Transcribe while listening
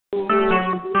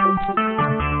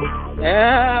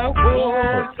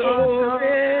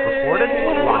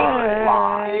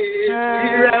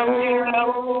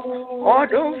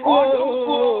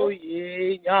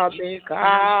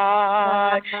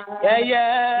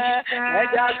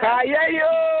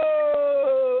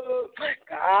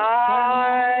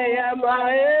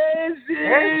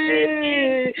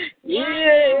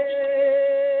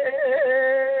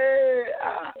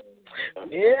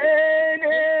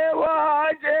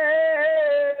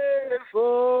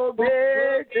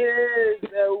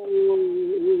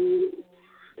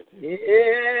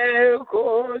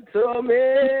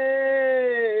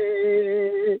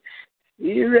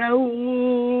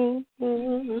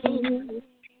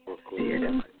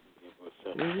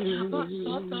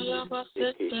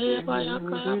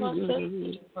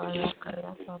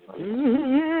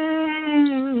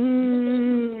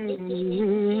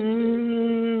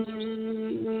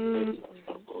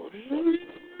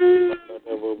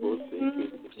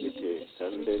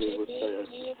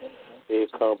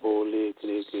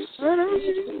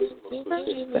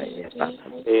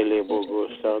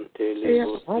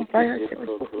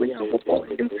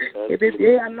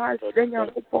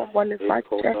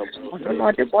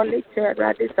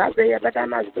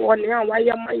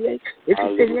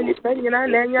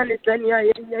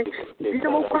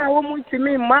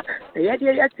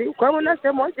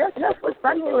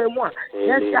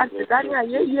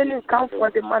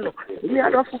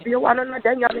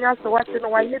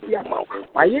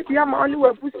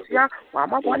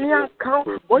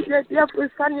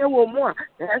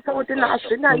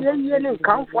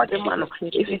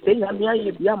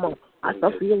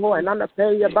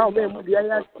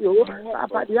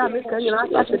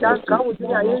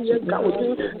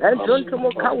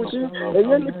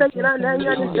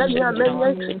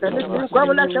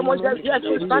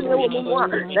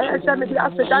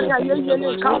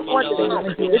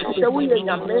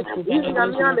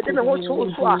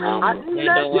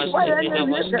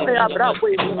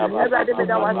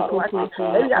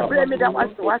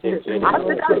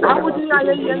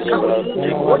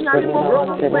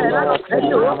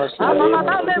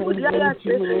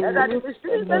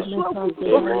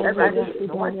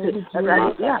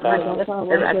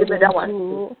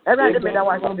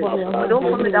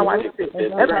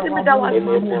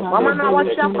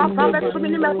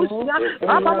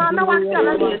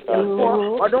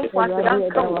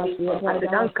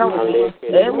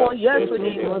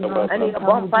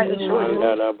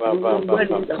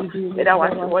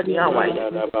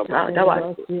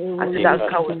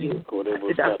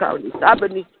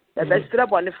The best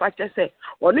one if I just say,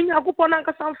 or in your coupon and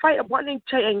some fire bonning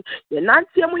chain, the Nancy,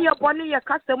 your bonny, your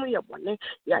custom, your bonny,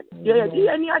 yet,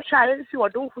 any child, you are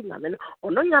doing for Yaman,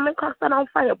 or no Yaman custom on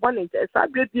fire bonning, there's a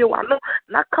beauty one,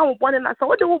 not count one and I saw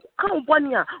what they will count 1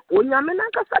 year, when Yaman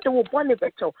Cassa will bonny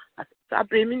better. I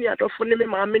bring me out of me,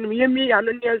 mammy, me, and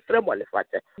the nearest one if I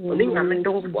say, only Yaman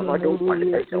don't want to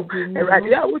bonny better. And right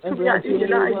here, which we are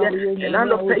in and I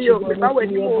don't pay you without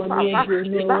any more, Papa.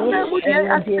 If I would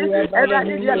hear, I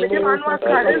did man was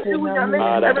carrying to Yame,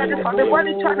 everybody from the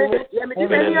body channel, Yammy,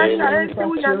 carrying to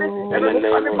Yame, everybody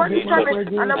from the body channel,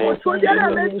 and I was told the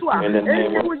other men to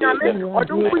Yame, or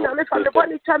do Yame from the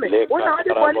body channel. When I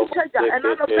the body charger, and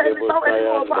I don't pay me so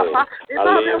anymore, Papa. If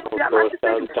I have to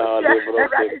say,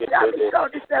 everybody saw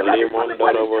this, everybody from the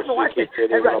body channel,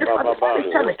 everybody from the body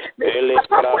channel.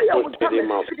 Papa, you would come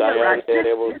and see the right.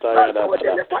 Father,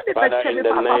 in the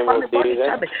name of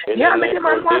Jesus, in the name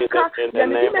of Jesus, in the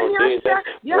name of Jesus,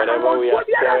 whatever we have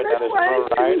said that is not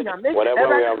right,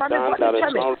 whatever we have done that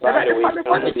is not right, we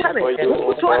come before you,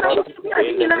 O God,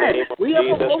 in the name of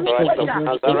Jesus Christ of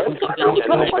Nazareth, in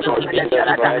the name of Jesus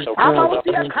Christ of Nazareth,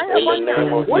 in the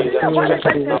name of Jesus Christ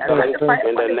of Nazareth,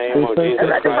 in the name of Jesus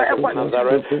Christ of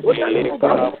Nazareth, in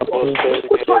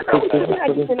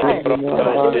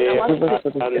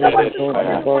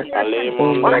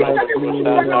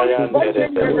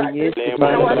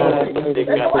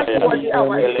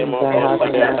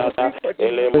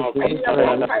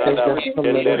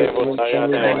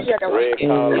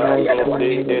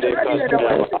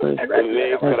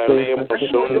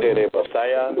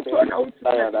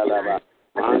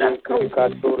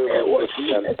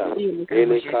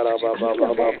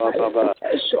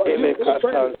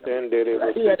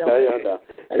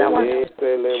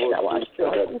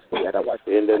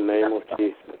the name of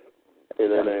Jesus. In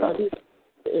the name of Jesus.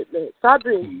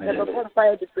 Sabri, never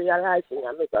compare the realizing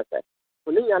and make us say,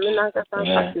 only Yaminaka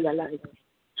realizing.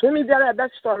 Show me there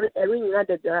that story, a ring at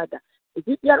the other. If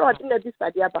you are not in a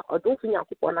disadvantage, or don't think you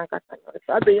put on a cat,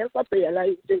 so I be a prayer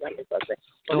like this.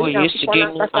 Oh, yes,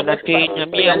 again, and I think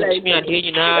me a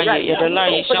day now, you're the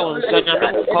lie, shall such a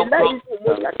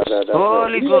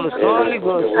Holy Ghost, Holy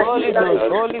Ghost, Holy Ghost,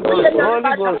 Holy Ghost,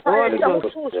 Holy Ghost, Holy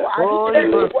Ghost, Holy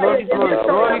Ghost, Holy Ghost,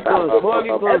 Holy Ghost,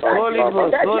 Holy Ghost, Holy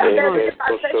Ghost, Holy Ghost.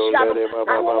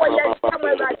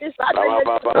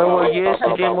 Oh, yes,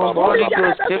 again, Holy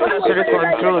Ghost, take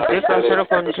absolute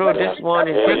control this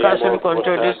morning, take absolute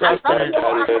control this afternoon.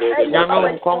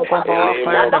 Yamu come power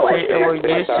find the pay. Oh,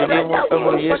 yes, again,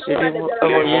 oh, yes, again,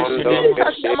 oh, yes, again,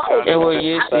 oh,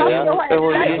 yes, again,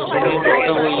 oh, yes, again,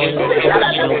 oh, yes,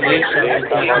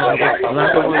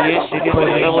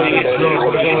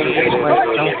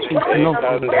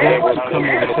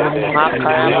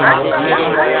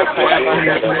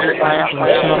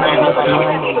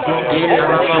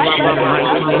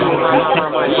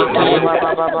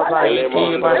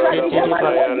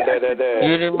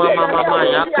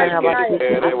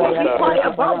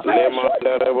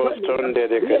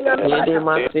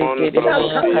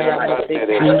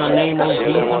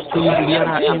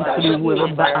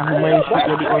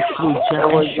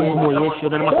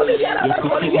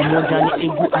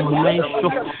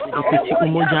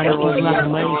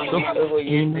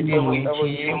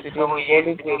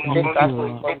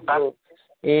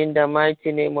 in the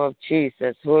mighty name of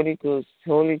Jesus, Holy Ghost,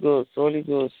 Holy Ghost, Holy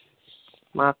Ghost.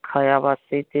 Makayaba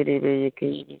Sitirebe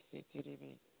Yeki.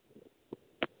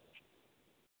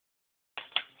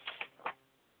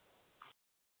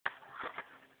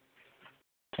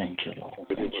 Thank you, Lord.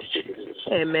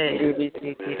 Amen.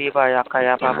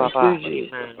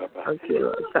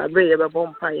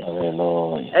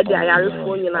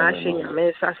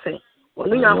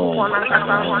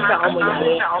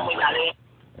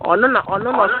 Ono na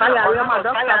saya re ma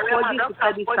doctor for this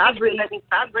study sabre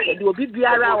de obi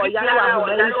biara o yare wa ho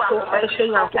so e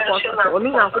hwenya nkopon oni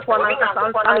nkopon na nka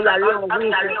san yare o wi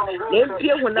ne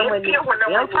mpie hu na mani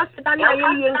ya fa seda na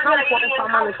ye nkopon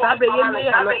fama no sabre ye mi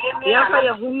ya no ya fa ye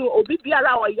hu obi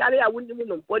biara o yare a woni mu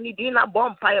no boni di na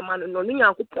bom pa ye ma no ni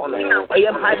nkopon no e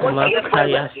ye pa bo ye pa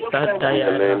ya sada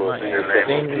ya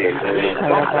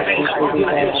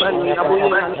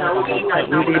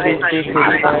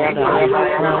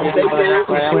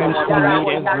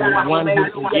Everyone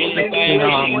who is in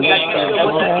our midst,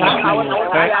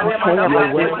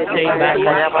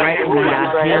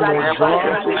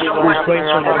 we pray for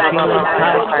your healing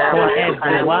power for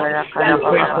everyone. We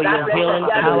pray for your healing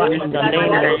power in the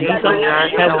name of Jesus.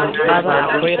 Heavenly Father,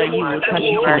 I pray that you will touch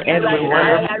each and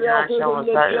everyone.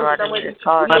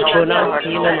 I pronounce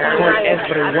healing upon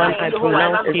everyone. I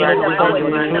pronounce healing upon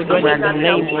your children in the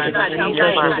name of Jesus,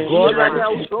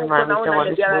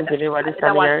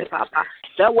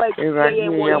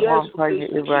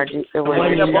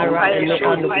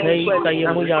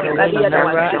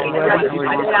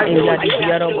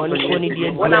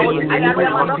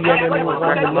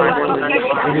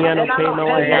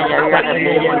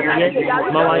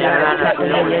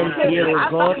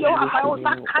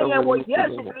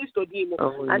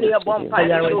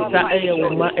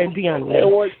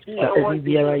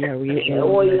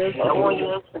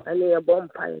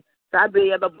 Sabe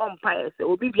ya vampire se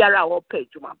obi biara wo pa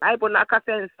adwuma Bible na aka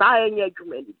se nsa enya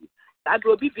adwuma ni sabe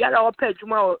obi biara wo pa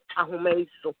adwuma ahoma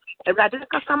iso Ewrade na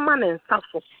kasa ma ne nsa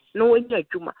so na onya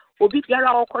adwuma obi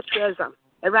biara wo kɔ exam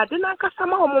Ewrade na kasa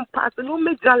ma wo pass no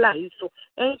megala iso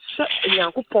enhye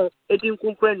Nyankopɔn edi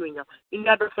nkunkura no nya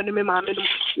nya do fo ne me ma me no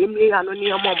emi ya no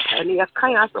ne mpa ne ya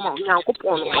kan asama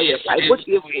Nyankopɔn no ɔyɛ Bible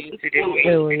tie fo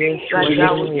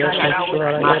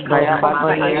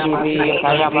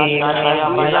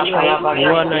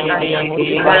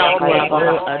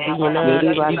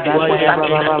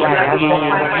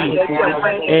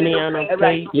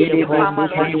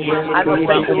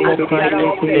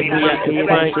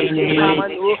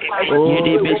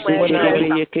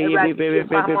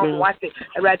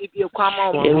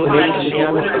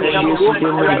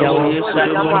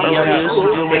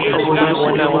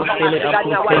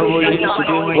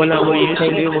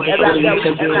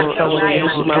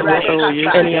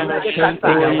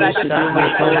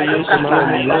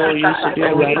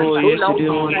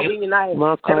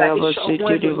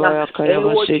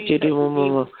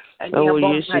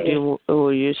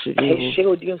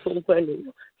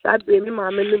Sabe mi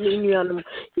ma me mi nuanum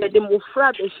ye de mo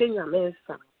fra be hye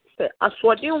nyamensa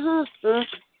asode hu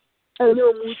ene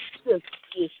o mu tie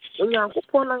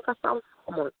Onyankopɔn na nkasa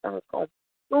mfom sanka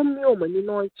no mi o mani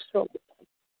no iso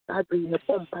sabe ye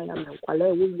pompa ya na kwala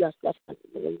e wo ya safa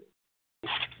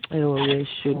Oh, yes,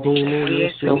 you do.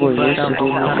 Yes, you do.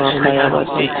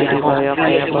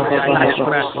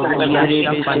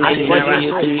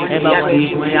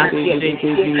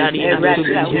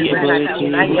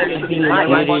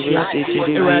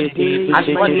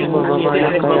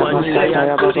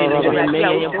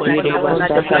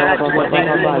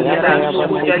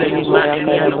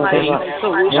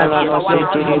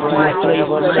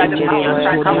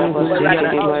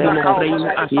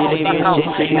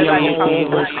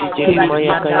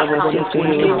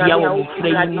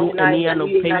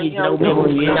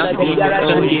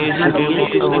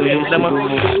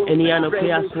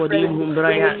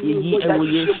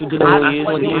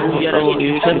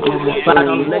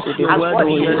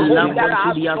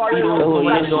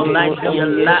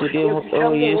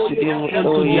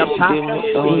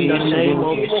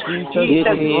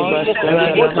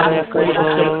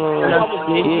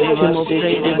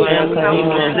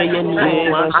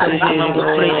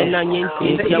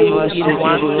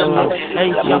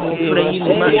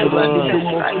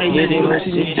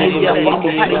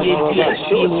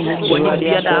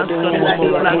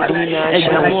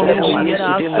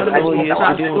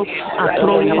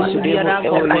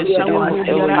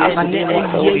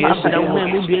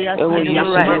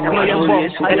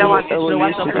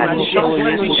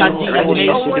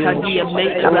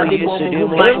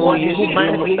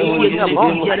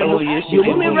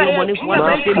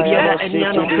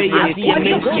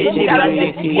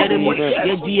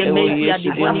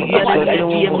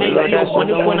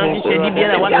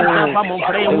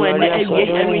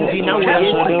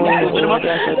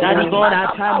 Daddy God, I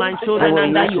tie my children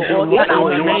under your altar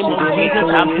in the name of Jesus.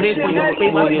 I pray for your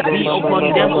favor to be upon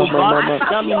them, oh God.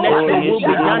 Daddy, let your will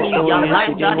be done in their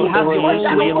life. Daddy, have your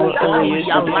own way, oh God, in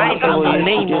their life in the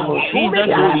name of Jesus.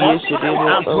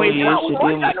 I pray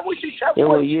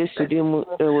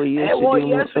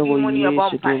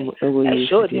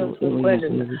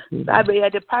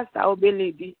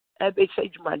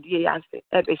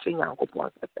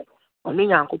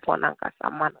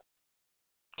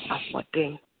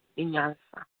Afoden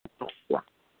inyansa wa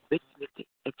betiti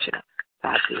echira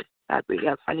sabe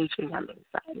ya fanichi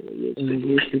nyamensa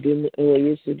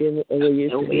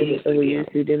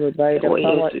Yesu demo by the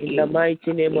power in the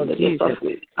mighty name of Jesus.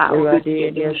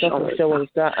 Erade ni asafu shawo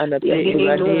sa anape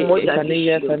erade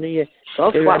kaniye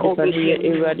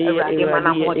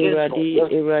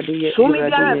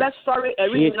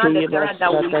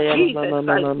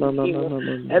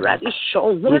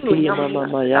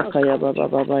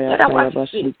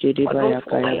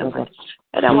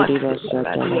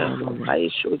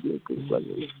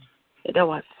that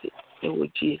was it. It was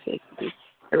Jesus.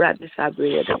 Erade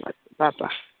sabre that was Papa.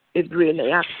 Ebre na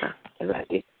yaksa.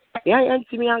 Erade. Ya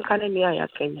yantimi ankane ni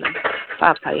ayakenya.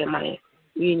 Papa ye mae.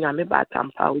 Wi nyame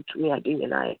batampa utumi ade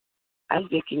nyina.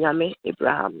 Isaac nyame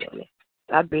Abraham nyame.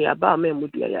 Sabre aba me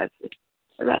mudia yase.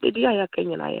 Erade dia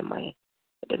ayakenya na ye mae.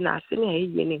 De na ase na ye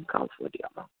ni nkanfo dia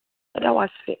ma. That was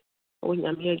it. O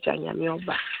nyame eja nyame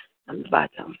oba. Nyame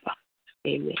batampa.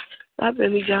 Amen. Sabre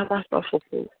mi jama sofo.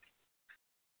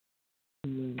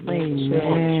 Amen.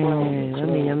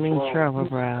 I'm in trouble,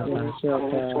 brother.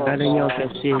 I don't know if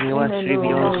you see what's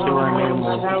revealed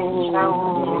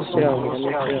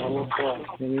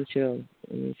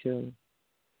to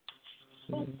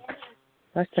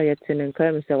Pastor Yatin and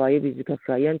Clem say, why you busy?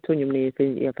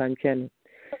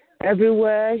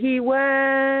 Everywhere he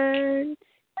went,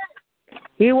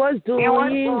 he was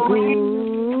doing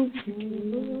good.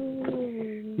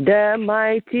 The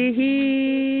mighty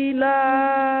healer,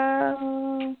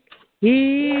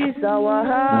 he's our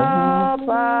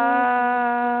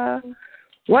helper.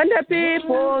 When the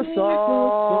people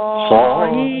saw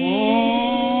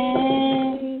him,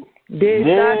 they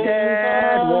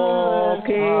started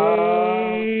walking.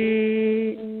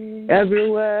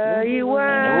 Everywhere he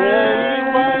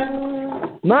went,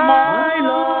 my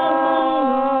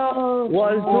Lord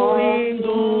was doing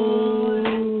good.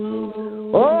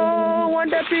 Oh, when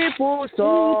the people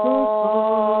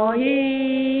saw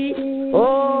him,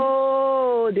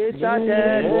 oh, they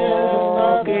started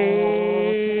walking.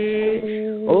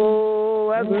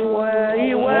 Oh, everywhere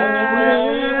he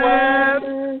went,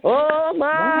 oh,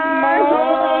 my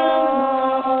God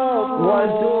was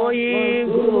doing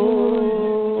good.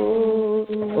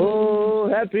 Oh,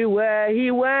 everywhere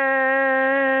he went,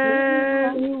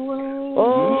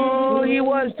 oh, he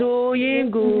was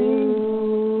doing good.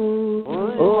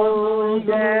 Oh,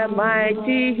 the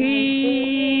mighty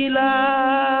healer,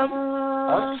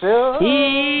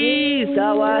 he's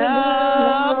our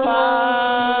helper.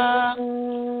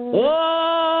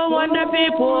 Oh, when the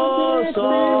people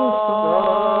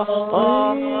saw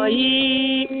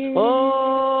him,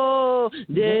 oh,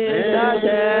 they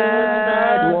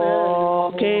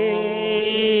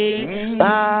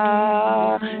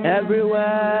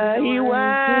Everywhere he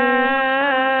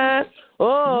went,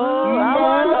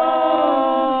 our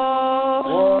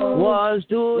Lord was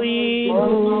doing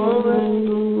good.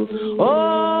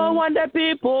 When the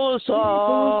people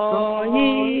saw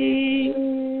him,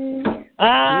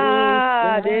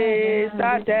 they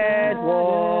started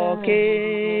walking.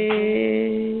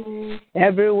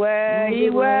 Everywhere he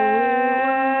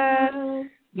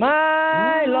went,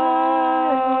 my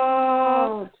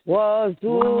Lord was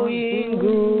doing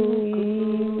good.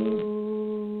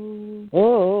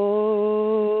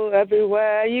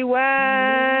 Everywhere he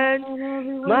went,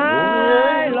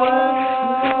 my Lord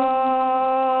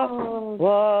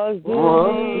was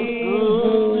doing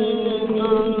good.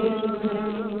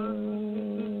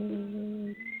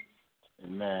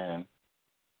 Amen.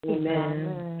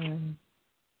 Amen.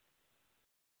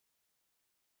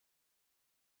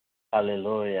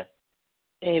 Hallelujah.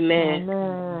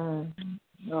 Amen.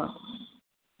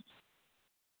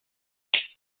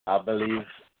 I believe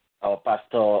our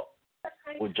pastor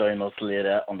will join us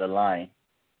later on the line.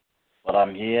 But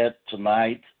I'm here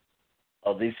tonight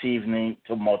or this evening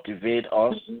to motivate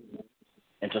us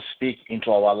and to speak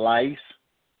into our lives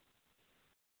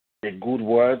the good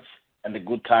words and the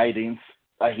good tidings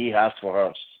that he has for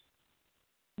us.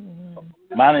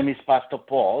 My name is Pastor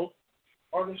Paul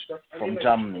from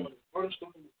Germany.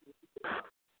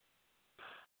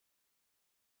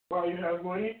 Why you have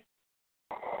money?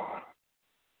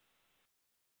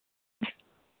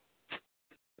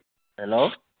 Hello?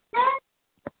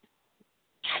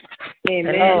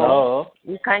 Amen. Hello?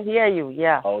 We can hear you,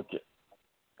 yeah. Okay.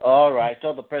 All right. I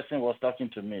thought the person was talking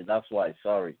to me. That's why.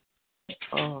 Sorry.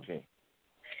 Okay.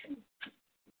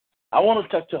 I want to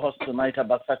talk to us tonight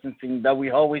about certain things that we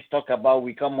always talk about.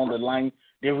 We come on the line.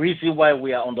 The reason why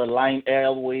we are on the line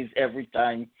always, every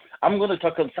time. I'm going to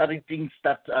talk on certain things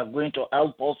that are going to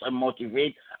help us and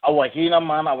motivate our inner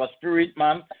man, our spirit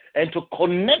man, and to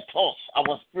connect us,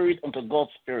 our spirit, unto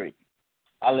God's spirit.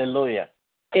 Hallelujah.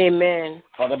 Amen.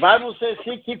 For the Bible says,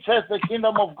 seek ye first the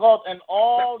kingdom of God and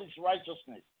all its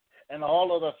righteousness, and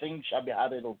all other things shall be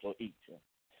added unto it.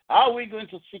 How are we going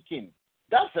to seek him?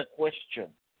 That's the question.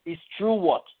 It's through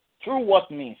what? Through what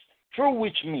means? Through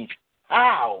which means?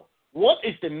 How? What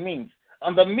is the means?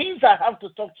 And the means I have to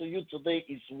talk to you today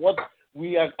is what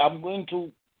I'm going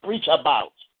to preach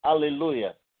about.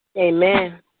 Hallelujah.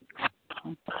 Amen.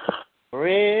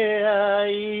 Prayer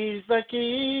is the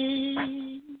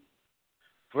key.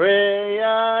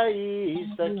 Prayer is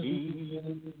the key.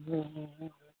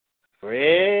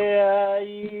 Prayer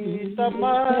is the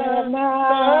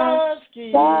master's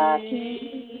key.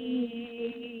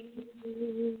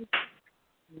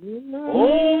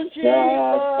 Oh, Jesus,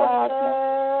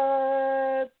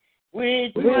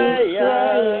 with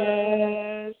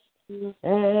prayers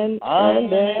and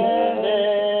ended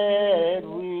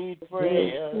with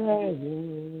prayers.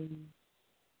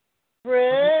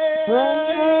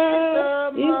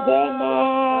 Prayer is the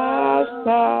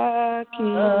master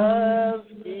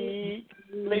key.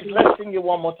 Please, let's sing it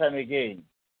one more time again.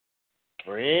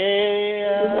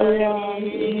 Prayer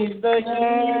is the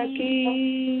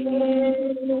key.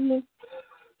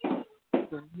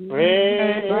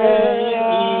 Prayer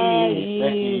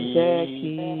is the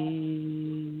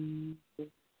key.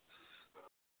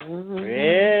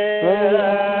 Prayer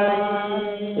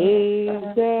is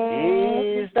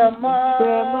the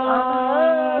master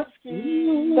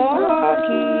key.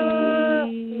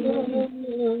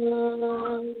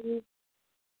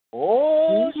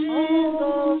 Oh,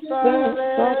 Jesus,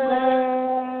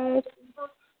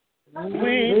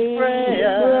 with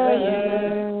prayer.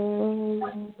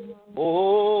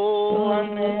 Oh,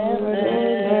 amen.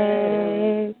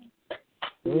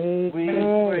 With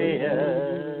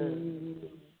prayer.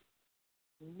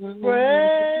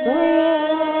 Prayer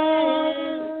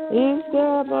is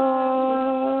the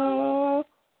master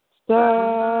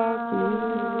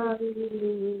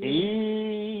key.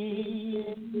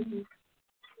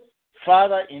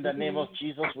 Father, in the name of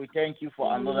Jesus, we thank you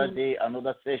for another day,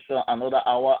 another session, another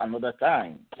hour, another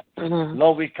time.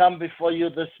 Lord, we come before you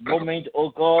this moment,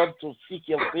 oh God, to seek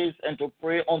your face and to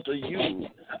pray unto you.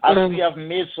 As we have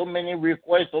made so many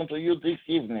requests unto you this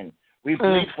evening, we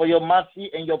plead for your mercy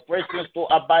and your presence to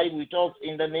abide with us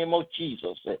in the name of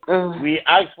Jesus. We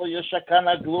ask for your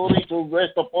Shekinah glory to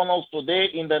rest upon us today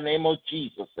in the name of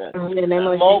Jesus.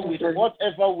 Lord, with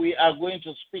whatever we are going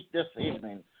to speak this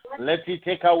evening, let it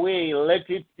take away, let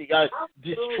it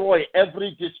destroy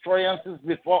every destroyances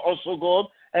before us, O God,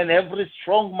 and every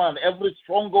strong man, every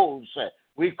stronghold.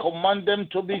 We command them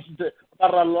to be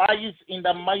paralyzed in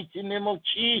the mighty name of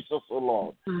Jesus, O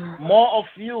Lord. More of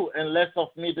you and less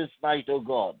of me this night, O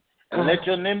God. And let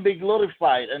your name be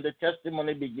glorified and the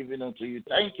testimony be given unto you.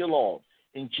 Thank you, Lord.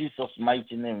 In Jesus'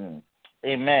 mighty name.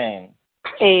 Amen.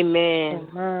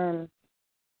 Amen.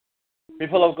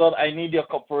 People of God, I need your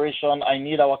cooperation. I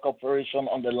need our cooperation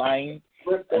on the line.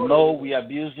 I know we are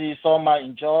busy. Some are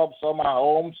in jobs, some are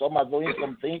home, some are doing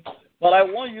something. But I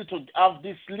want you to have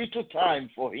this little time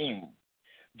for Him.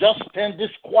 Just spend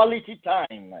this quality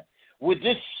time. With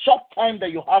this short time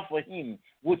that you have for Him,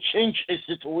 will change a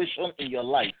situation in your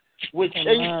life. Will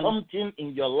change something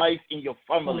in your life, in your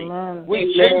family.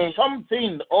 Will change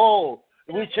something.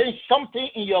 Will change something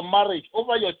in your marriage,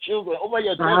 over your children, over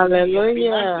your destiny, your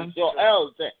finances, your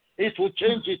health. It will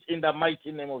change it in the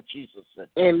mighty name of Jesus.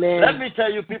 Amen. Let me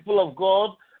tell you, people of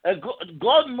God,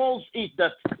 God knows it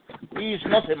that He is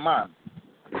not a man.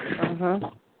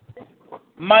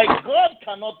 My God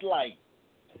cannot lie.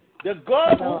 The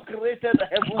God who created the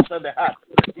heavens and the earth,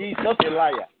 He is not a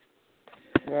liar.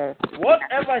 Yes.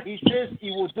 Whatever He says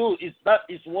He will do, that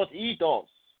is what He does.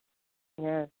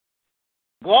 Yes.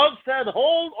 God said,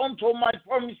 hold on to my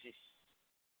promises,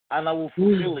 and I will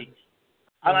fulfill it.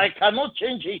 And I cannot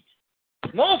change it.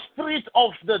 No spirit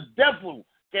of the devil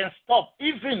can stop,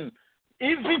 even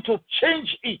to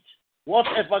change it,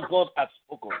 whatever God has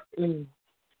spoken.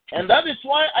 And that is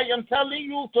why I am telling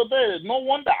you today, no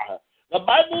wonder. The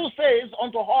Bible says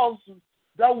unto us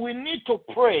that we need to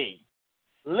pray.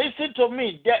 Listen to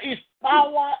me. There is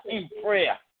power in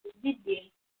prayer.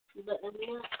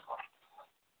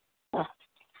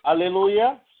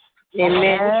 Hallelujah.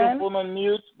 Amen. Put your phone on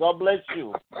mute. God bless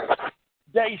you.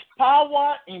 There is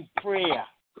power in prayer.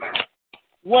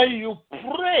 When you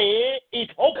pray,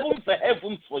 it opens the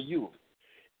heavens for you.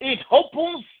 It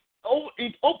opens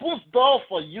doors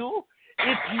for you.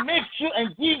 It makes you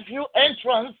and gives you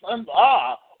entrance and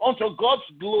unto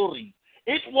God's glory.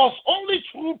 It was only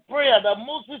through prayer that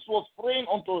Moses was praying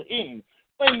unto Him.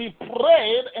 When he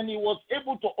prayed and he was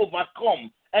able to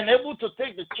overcome and able to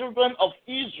take the children of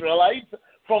Israelites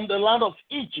from the land of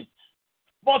Egypt.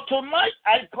 But tonight,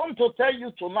 I come to tell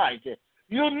you tonight,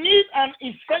 you need an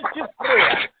effective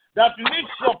prayer that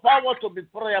makes your power to be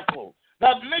prayerful,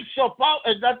 that makes your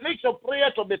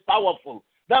prayer to be powerful,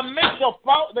 that makes your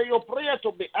prayer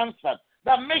to be answered,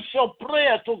 that makes your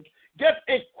prayer to get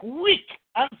a quick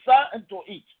answer into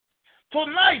it.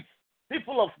 Tonight,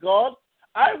 people of God,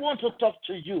 I want to talk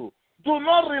to you. Do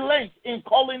not relent in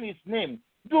calling His name.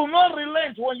 Do not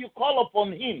relent when you call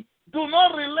upon Him. Do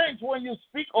not relent when you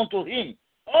speak unto Him.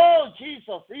 Oh,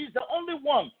 Jesus, He's the only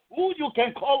one who you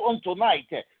can call on tonight,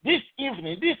 this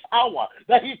evening, this hour,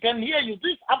 that He can hear you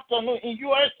this afternoon in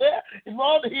USA.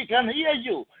 Lord, He can hear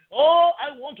you. Oh,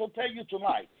 I want to tell you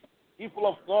tonight, people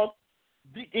of God,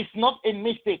 it's not a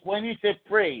mistake when He said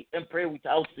pray and pray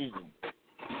without ceasing.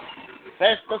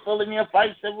 1 Thessalonians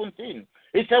 5:17.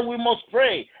 He said we must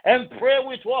pray and pray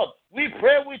with what? We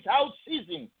pray without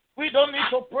ceasing. We don't need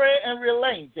to pray and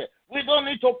relent. We don't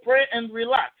need to pray and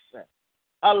relax.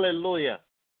 Hallelujah.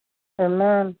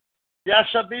 Amen. There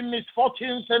shall be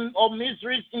misfortunes or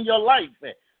miseries in your life,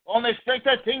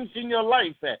 unexpected things in your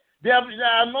life. There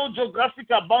are no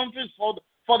geographical boundaries for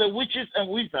the witches and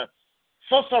wizards,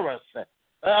 sorcerers,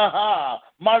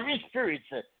 marine spirits.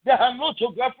 There are no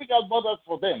geographical borders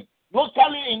for them.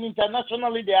 Locally and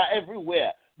internationally, they are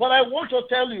everywhere. But I want to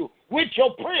tell you, with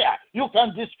your prayer, you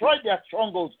can destroy their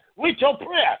strongholds. With your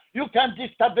prayer, you can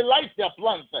destabilize their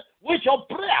plans. With your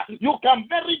prayer, you can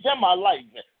bury them alive.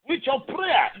 With your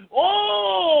prayer,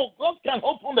 God can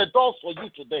open the doors for you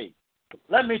today.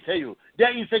 Let me tell you,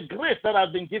 there is a grace that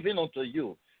has been given unto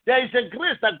you. There is a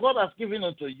grace that God has given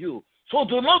unto you. So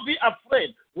do not be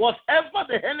afraid, whatever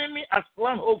the enemy has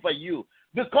planned over you,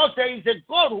 because there is a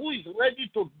God who is ready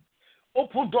to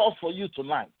open doors for you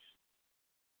tonight.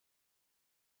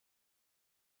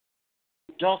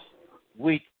 Just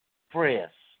with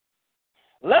prayers.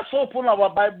 Let's open our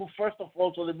Bible first of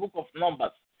all to the book of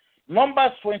Numbers.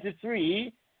 Numbers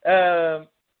 23,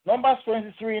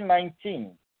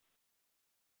 19.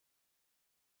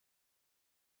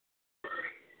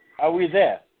 Are we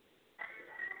there?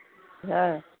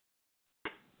 Yes.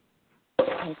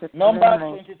 Numbers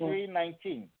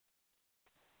 23:19.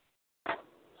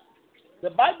 The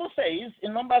Bible says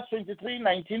in Numbers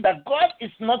 23:19 that God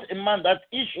is not a man that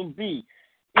he should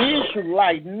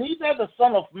lie, neither the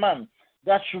Son of Man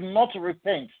that should not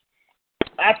repent.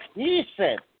 As he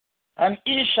said, and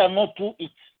he shall not do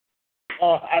it,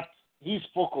 or hath he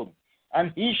spoken,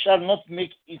 and he shall not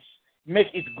make it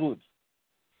good.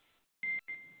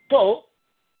 So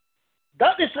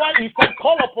that is why he said,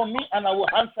 call upon me and I will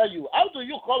answer you. How do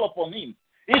you call upon him?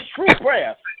 It's through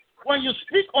prayers. When you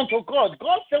speak unto God,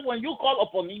 God said when you call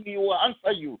upon him, he will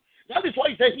answer you. That is why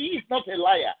he said he is not a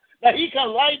liar. that he can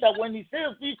lie that when he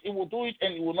says this, he will do it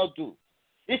and he will not do.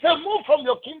 He said, move from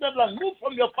your kingdom land, move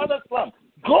from your father's land.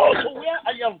 Go to where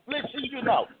I am placing you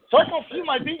now. Some of you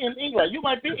might be in England, you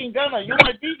might be in Ghana, you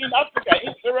might be in Africa,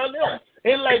 in Sierra Leone,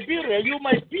 in Liberia, you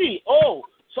might be,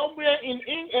 somewhere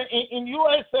in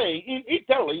USA, in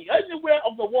Italy, anywhere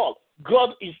of the world.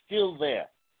 God is still there.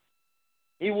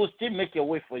 He will still make a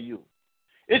way for you.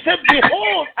 He said,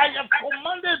 behold, I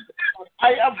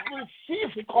have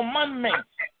received commandments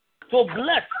to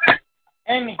bless,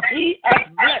 and he has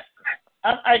blessed,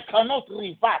 and I cannot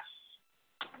reverse.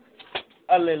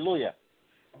 Hallelujah.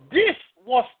 This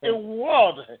was a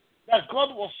word that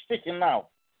God was speaking now.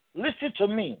 Listen to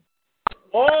me.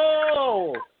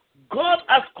 Oh, God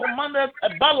has commanded a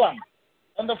Balaam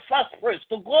and the first priest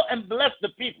to go and bless the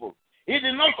people. He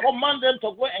did not command them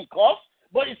to go and curse,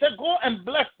 but he said, go and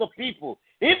bless the people.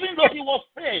 Even though he was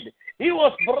paid, he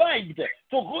was bribed to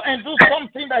go and do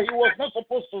something that he was not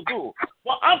supposed to do.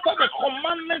 But after the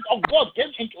commandment of God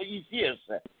came into his ears,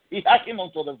 he hearkened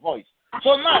unto the voice.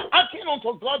 So now, hearken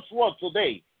unto God's word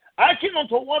today. Hearken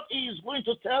unto what he is going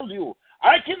to tell you.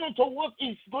 Hearken unto what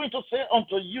he is going to say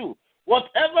unto you.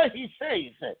 Whatever he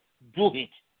says, do it,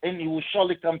 and it will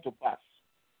surely come to pass.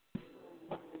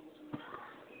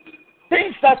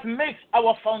 Things that makes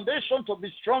our foundation to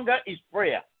be stronger is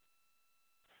prayer.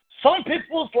 Some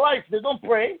people's life, they don't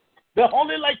pray. They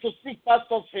only like to seek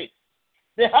pastors' faith.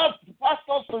 They have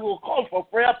pastors who will call for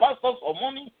prayer, pastors for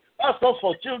money, pastors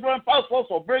for children, pastors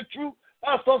for breakthrough,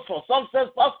 pastors for success,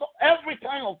 pastors, every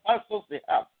kind of pastors they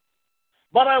have.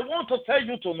 But I want to tell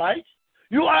you tonight,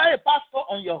 you are a pastor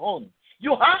on your own.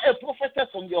 You are a prophetess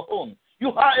on your own.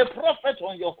 You are a prophet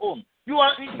on your own. You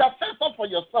are an intercessor for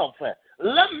yourself.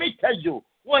 Let me tell you,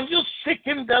 when you seek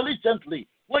him diligently,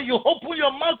 when you open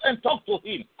your mouth and talk to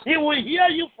him, he will hear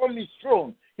you from his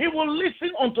throne. He will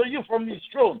listen unto you from his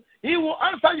throne. He will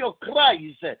answer your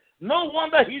cries. No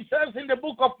wonder he says in the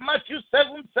book of Matthew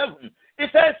 7:7, it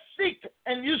says, seek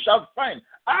and you shall find.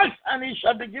 Ask and it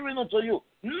shall be given unto you.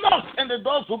 Knock and the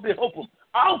doors will be opened.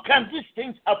 How can these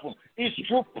things happen? It's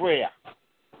through prayer.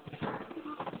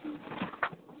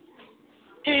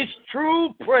 It's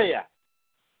through prayer.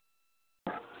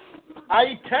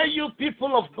 I tell you,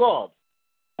 people of God,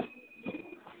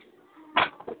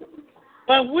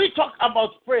 when we talk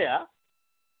about prayer,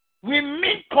 we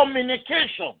mean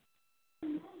communication.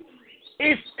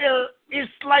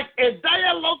 It's like a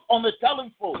dialogue on the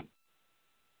telephone.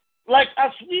 Like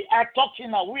as we are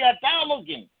talking now, we are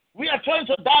dialoguing. We are trying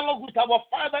to dialogue with our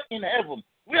Father in heaven.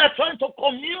 We are trying to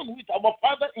commune with our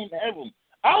Father in heaven.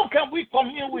 How can we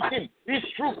commune with him? It's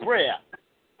through prayer.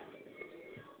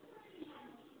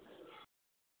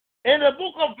 In the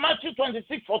book of Matthew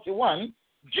 26:41,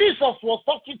 Jesus was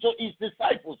talking to his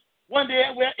disciples when they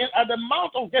were at the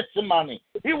Mount of Gethsemane.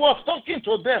 He was talking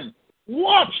to them.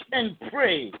 Watch and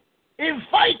pray.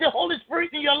 Invite the Holy Spirit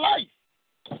in your life.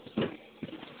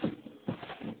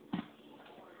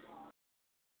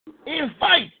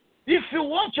 Invite. If you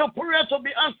want your prayer to be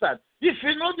answered, if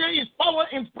you know there is power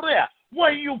in prayer,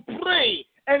 when you pray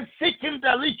and seek him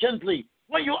diligently,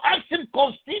 when you ask him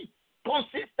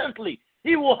consistently,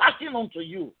 he will hearken unto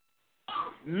you.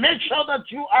 Make sure that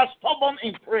you are stubborn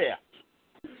in prayer.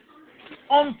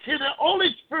 Until the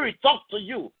Holy Spirit talks to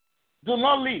you, do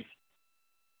not leave.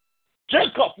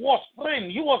 Jacob was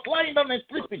praying. He was lying down and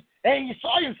sleeping, and he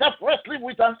saw himself wrestling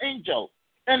with an angel,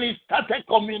 and he started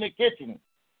communicating.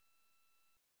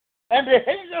 And the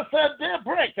angel said,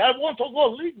 daybreak, I want to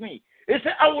go, leave me. He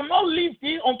said, I will not leave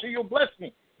thee until you bless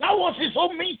me. That was his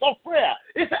own means of prayer.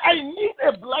 He said, I need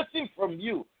a blessing from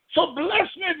you. So bless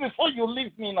me before you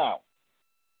leave me now.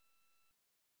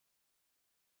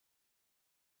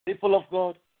 People of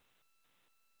God,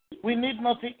 we need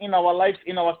nothing in our life,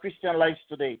 in our Christian lives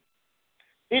today.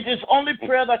 It is only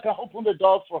prayer that can open the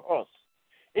doors for us.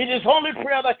 It is only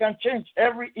prayer that can change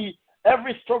every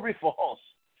story for us.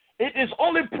 It is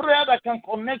only prayer that can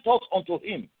connect us unto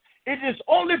him. It is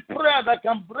only prayer that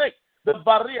can break the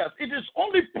barriers. It is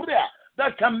only prayer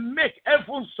that can make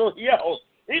heaven to hear us.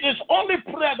 It is only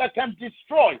prayer that can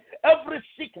destroy every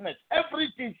sickness,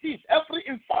 every disease, every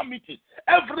infirmity,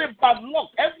 every bad luck,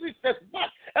 every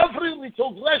setback, every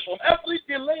retrogression, every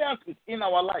delayance in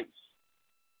our lives.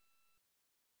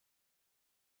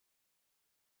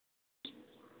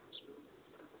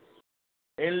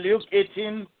 In Luke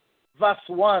 18, verse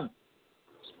 1,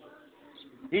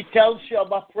 he tells you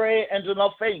about pray and do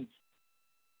not faint.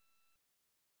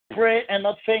 Pray and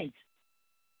not faint.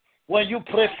 When you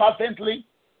pray fervently,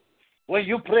 when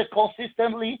you pray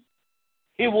consistently,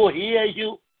 he will hear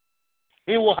you.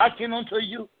 He will hearken unto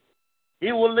you.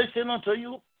 He will listen unto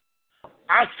you.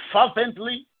 Ask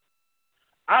fervently.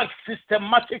 ask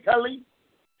systematically,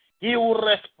 He will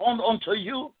respond unto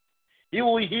you. He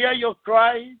will hear your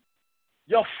cry.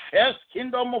 Your first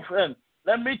kingdom of heaven.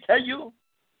 Let me tell you,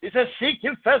 it says, seek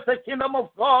Him first, the kingdom of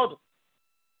God,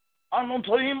 and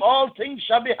unto Him all things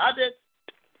shall be added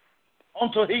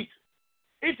unto it.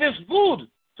 It is good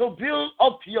to build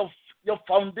up your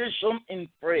foundation in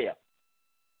prayer.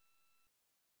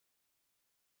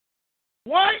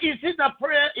 Why is it that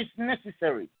prayer is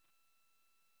necessary?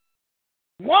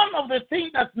 One of the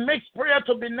things that makes prayer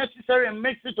to be necessary and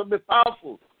makes it to be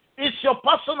powerful is your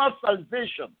personal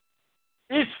salvation.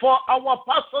 It's for our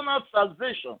personal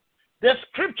salvation. The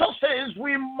scripture says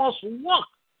we must walk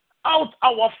out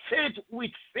our faith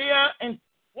with fear and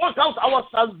work out our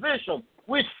salvation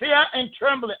with fear and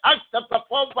trembling. Acts chapter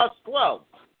 4 verse 12.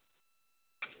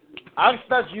 Acts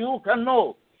that you can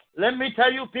know. Let me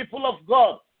tell you, people of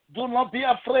God, do not be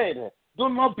afraid. Do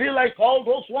not be like all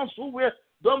those ones who were.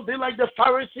 Don't be like the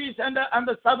Pharisees and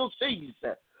the Sadducees.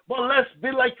 But let's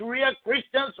be like real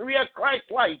Christians, real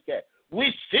Christ-like.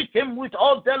 We seek Him with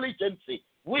all diligence.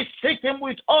 We seek Him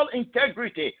with all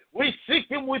integrity. We seek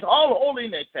Him with all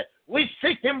holiness. We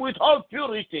seek Him with all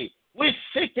purity. We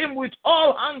seek Him with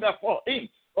all hunger for Him.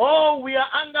 Oh, we are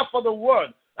angry for the word.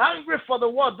 Angry for the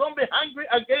word. Don't be angry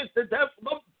against the devil.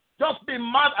 Don't just be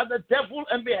mad at the devil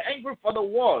and be angry for the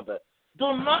word.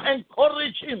 Do not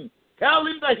encourage him. Tell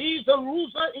him that he is a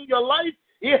loser in your life.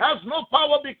 He has no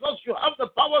power because you have the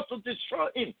power to destroy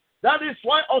him. That is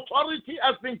why authority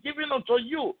has been given unto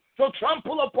you to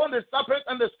trample upon the serpent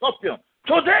and the scorpion.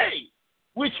 Today,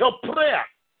 with your prayer,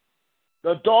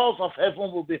 the doors of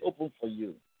heaven will be open for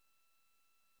you.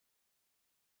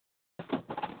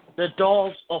 The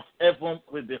doors of heaven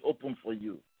will be open for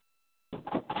you.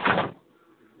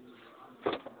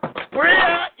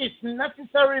 Prayer is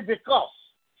necessary because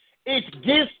it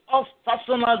gives us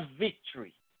personal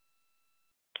victory.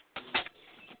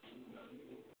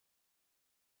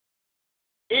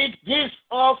 It gives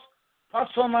us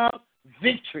personal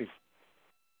victory.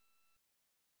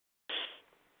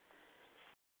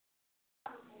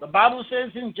 The Bible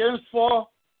says in James 4,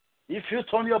 if you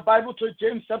turn your Bible to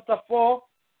James chapter 4,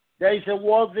 there is a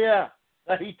word there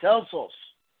that he tells us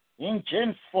in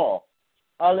James 4.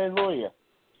 Hallelujah.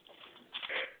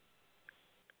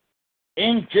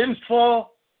 In James 4,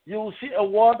 you will see a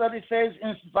word that it says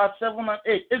in verse 7 and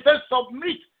 8. It says,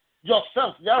 submit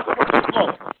yourself, therefore, to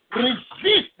God.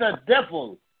 Resist the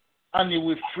devil, and he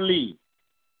will flee.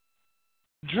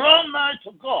 Draw nigh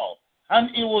to God, and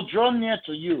he will draw near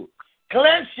to you.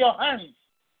 Cleanse your hands,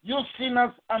 you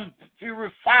sinners, and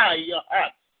purify your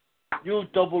hearts, you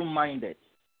double-minded.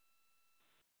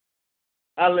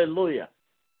 Hallelujah.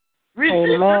 Resist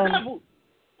the devil.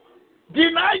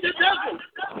 Deny the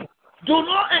devil. Do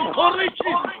not encourage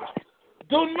him.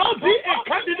 Do not be a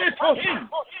candidate for him.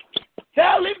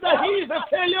 Tell him that he is a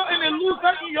failure and a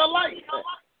loser in your life.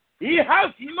 He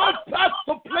has no part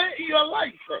to play in your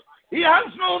life. He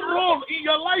has no role in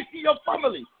your life, in your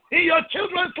family, in your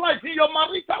children's life, in your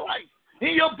marital life,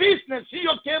 in your business, in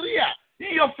your career,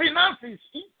 in your finances.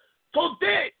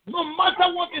 Today, no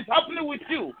matter what is happening with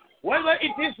you, whether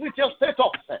it is with your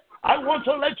status, I want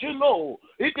to let you know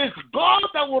it is God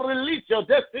that will release your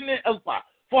destiny helper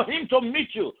for him to meet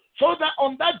you, so that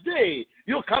on that day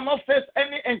you cannot face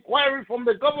any inquiry from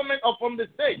the government or from the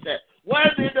state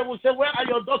where they will say, where are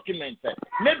your documents?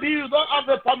 Maybe you don't have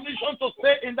the permission to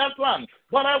stay in that land,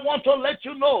 but I want to let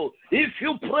you know, if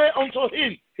you pray unto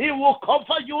him, he will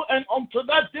cover you, and unto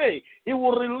that day he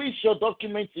will release your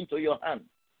documents into your hand.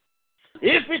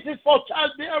 If it is for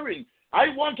childbearing, I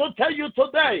want to tell you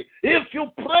today, if you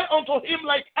pray unto him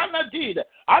like Anna did,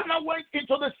 Anna went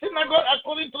into the synagogue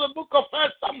according to the book of 1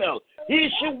 Samuel.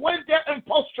 She went there and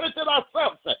prostrated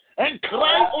herself and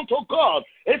cried unto God.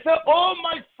 He said, oh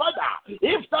my Father,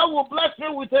 if thou will bless me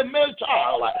with a male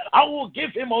child, I will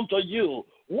give him unto you.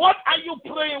 What are you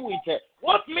praying with?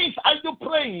 What means are you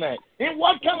praying? In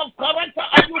what kind of character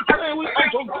are you praying with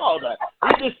unto God?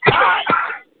 It is time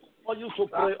for you to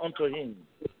pray unto him.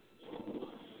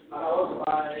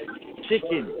 Seek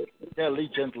him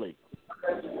diligently,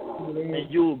 and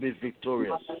you will be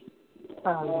victorious.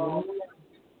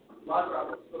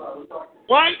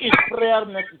 Why is prayer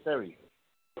necessary?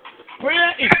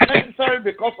 Prayer is necessary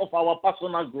because of our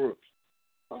personal growth.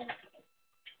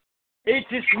 It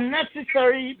is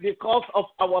necessary because of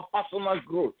our personal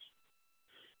growth.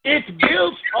 It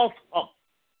builds us up.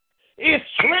 It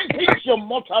strengthens your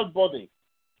mortal body.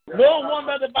 No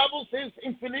wonder the Bible says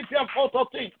in Philippians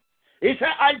 4:13, it said,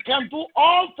 I can do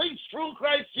all things through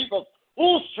Christ Jesus,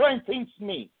 who strengthens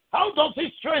me. How does he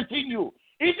strengthen you?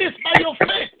 It is by your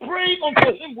faith, praying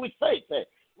unto him with faith.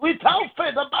 Without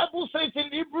faith, the Bible says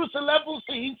in Hebrews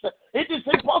 11:6, it is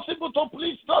impossible to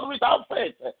please God without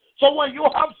faith. So when you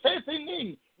have faith in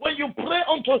Him, when you pray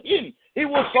unto Him, He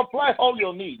will supply all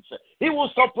your needs. He will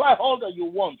supply all that you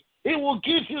want. He will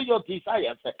give you your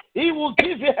desires. He will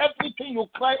give you everything you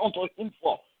cry unto Him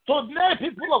for. So now,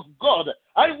 people of God,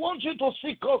 I want you to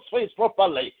seek God's face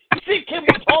properly. Seek Him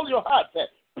with all your heart.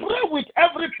 Pray with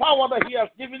every power that He has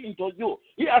given into you.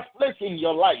 He has placed in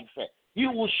your life. He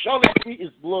will surely see His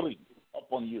glory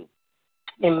upon you.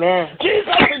 Amen.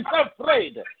 Jesus Himself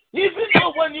prayed. Even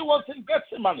though when He was in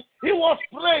Gethsemane, He was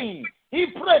praying. He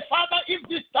prayed, Father, if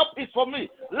this cup is for me,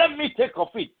 let me take of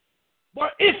it.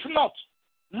 But if not,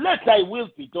 let Thy will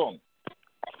be done.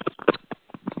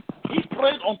 He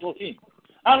prayed unto Him.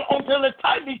 And until the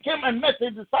time He came and met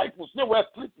His disciples, they were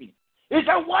sleeping. He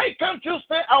said, why can't you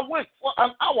stay awake for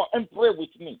an hour and pray with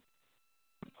me?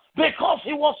 Because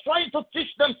He was trying to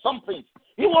teach them something.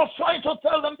 He was trying to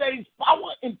tell them there is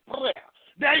power in prayer.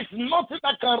 There is nothing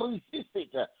that can resist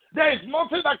it. There is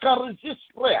nothing that can resist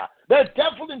prayer. The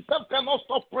devil himself cannot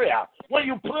stop prayer. When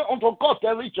you pray unto God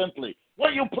diligently,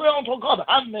 when you pray unto God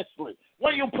earnestly,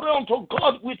 when you pray unto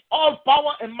God with all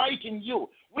power and might in you,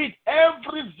 with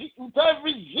every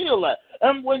zeal,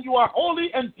 and when you are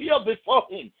holy and pure before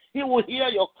Him, He will hear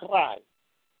your cry.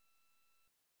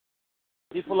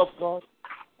 People of God,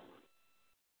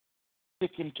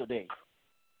 seek Him today.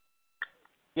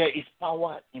 There is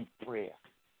power in prayer.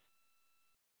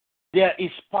 There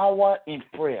is power in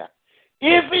prayer.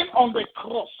 Even on the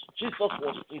cross, Jesus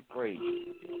was still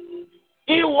praying.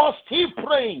 He was still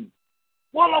praying.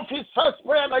 One of His first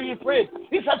prayers that He prayed,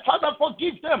 He said, Father,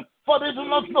 forgive them, for they do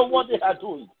not know what they are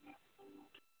doing.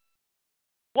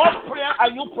 What prayer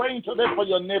are you praying today for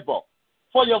your neighbor,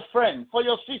 for your friend, for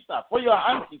your sister, for your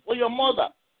auntie, for your mother?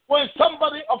 When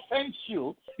somebody offends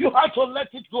you, you have to let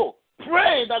it go.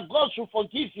 Pray that God should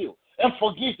forgive you and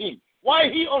forgive him. Why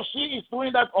he or she is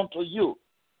doing that unto you?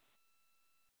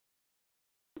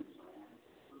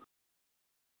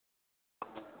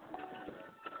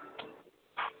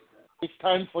 It's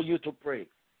time for you to pray.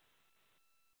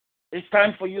 It's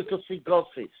time for you to seek God's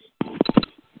face.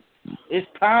 It's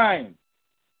time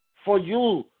for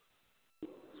you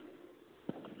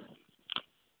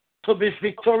to be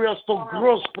victorious, to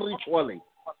grow spiritually.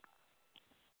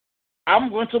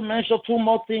 I'm going to mention two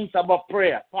more things about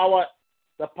prayer.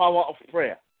 The power of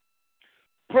prayer.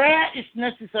 Prayer is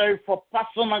necessary for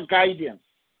personal guidance.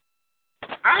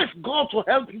 Ask God to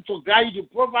help you to guide you.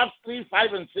 Proverbs 3,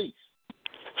 5, and 6.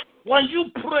 When you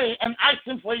pray and ask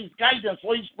Him for His guidance,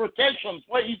 for His protection,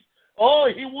 for His... Oh,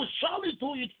 He will surely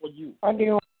do it for you.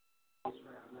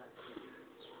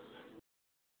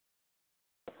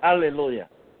 Hallelujah.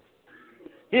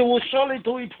 He will surely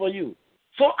do it for you.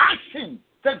 So ask Him,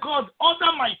 say, God,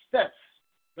 order my steps.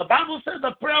 The Bible says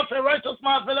the prayer of a righteous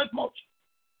man availeth much.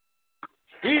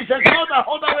 He is a God that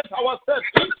ordereth our steps.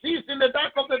 He sees in the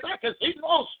dark of the darkest. He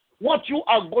knows what you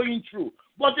are going through.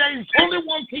 But there is only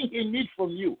one thing He needs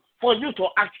from you, for you to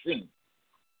ask Him.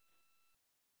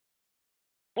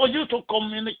 For you to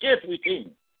communicate with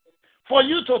Him. For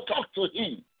you to talk to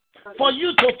Him. For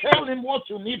you to tell Him what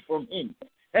you need from Him.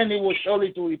 And He will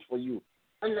surely do it for you.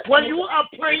 When you are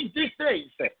praying these days,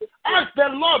 ask the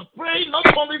Lord, pray not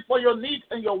only for your needs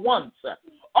and your wants.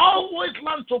 Always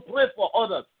learn to pray for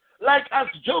others, like as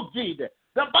Job did.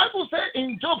 The Bible said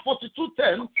in Job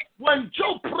 42:10, when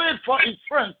Job prayed for his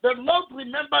friends, the Lord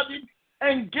remembered him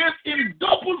and gave him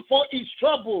double for his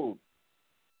trouble.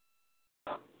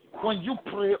 When you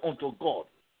pray unto God,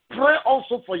 pray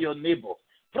also for your neighbor.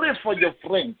 Pray for your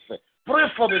friends. Pray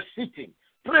for the city.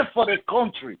 Pray for the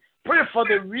country. Pray for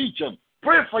the region.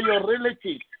 Pray for your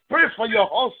relatives. Pray for your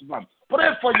husband. Pray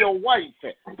for your wife.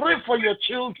 Pray for your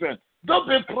children. Don't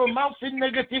be pronouncing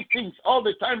negative things all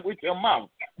the time with your mouth,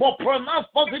 but pronounce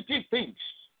positive things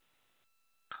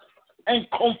and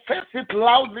confess it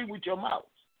loudly with your mouth,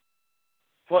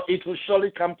 for it will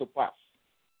surely come to pass.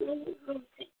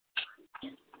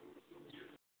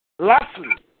 Lastly,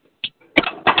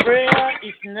 prayer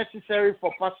is necessary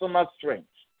for personal strength.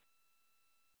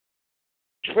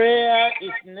 Prayer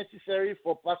is necessary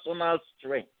for personal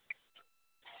strength.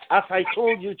 As I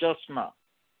told you just now,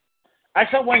 I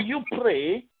said when you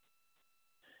pray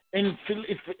in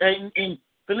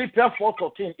Philippians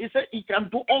 4:13, he said he can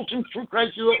do all things through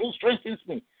Christ Jesus who strengthens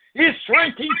me. He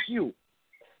strengthens you.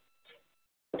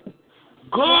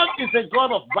 God is a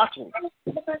God of battle.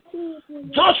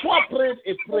 Joshua prayed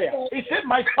a prayer. He said,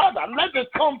 my Father, let the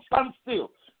sun stand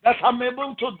still, that I'm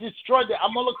able to destroy the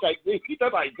Amalekites, the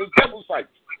Hittites, the Jebusites.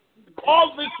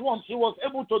 All these ones, he was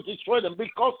able to destroy them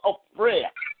because of prayer.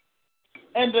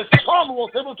 And the sun was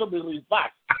able to be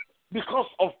reversed. because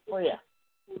of prayer.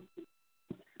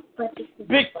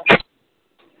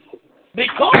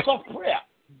 Because of prayer,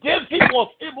 David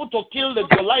was able to kill the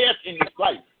Goliath in his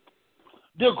life.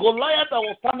 The Goliath that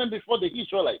was standing before the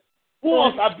Israelites, who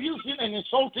was abusing and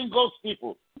insulting God's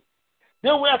people.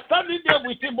 They were standing there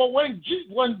with him, but when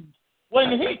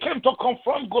he came to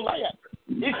confront Goliath,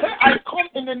 he said, I come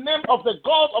in the name of the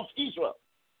God of Israel.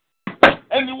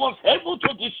 And he was able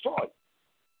to destroy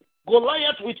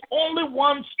Goliath with only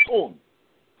one stone.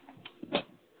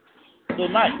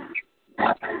 Tonight,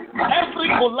 every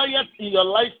Goliath in your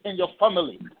life and your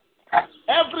family,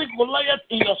 every Goliath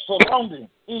in your surrounding,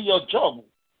 in your job,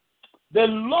 the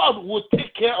Lord will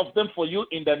take care of them for you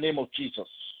in the name of Jesus.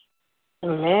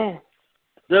 Amen.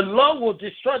 The Lord will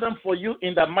destroy them for you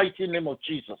in the mighty name of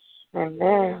Jesus.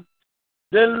 Amen.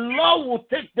 The Lord will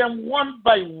take them one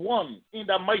by one in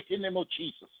the mighty name of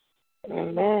Jesus.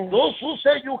 Amen. Those who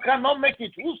say you cannot make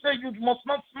it, who say you must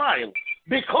not smile,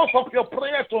 because of your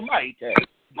prayer tonight,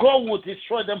 God will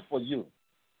destroy them for you.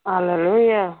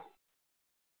 Hallelujah.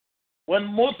 When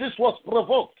Moses was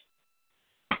provoked,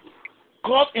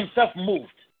 God himself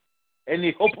moved, and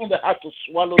he opened the heart to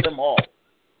swallow them all.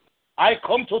 I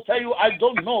come to tell you, I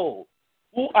don't know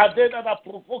who are they that are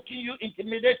provoking you,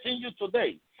 intimidating you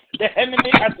today. The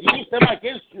enemy has used them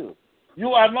against you.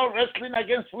 You are not wrestling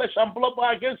against flesh and blood,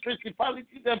 but against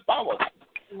principalities and powers.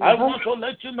 I want to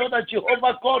let you know that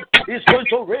Jehovah God is going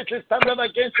to raise a standard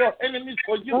against your enemies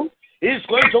for you. He's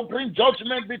going to bring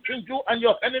judgment between you and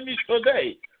your enemies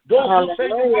today. Those who say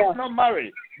you must not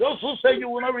marry, those who say you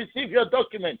will not receive your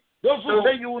document, those who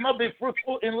say you will not be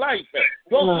fruitful in life,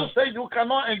 those who say you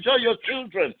cannot enjoy your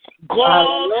children,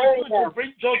 God is going to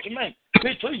bring judgment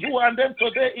between you and them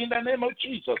today in the name of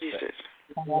Jesus.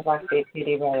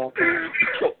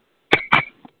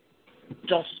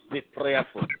 Just be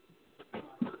prayerful.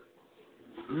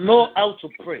 Know how to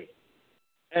pray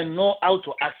and know how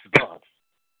to ask God.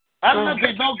 Anna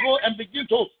did not go and begin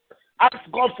to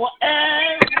ask God for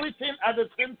everything at the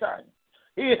same time.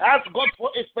 He asked God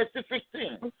for a specific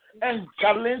thing and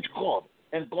challenged God,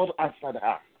 and God answered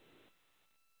her.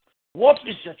 What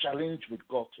is your challenge with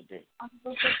God today?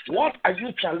 What are you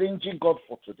challenging God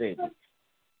for today?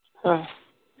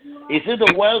 Is it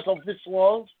the wealth of this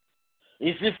world?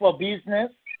 Is it for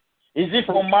business? Is it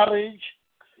for marriage?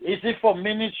 Is it for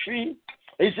ministry?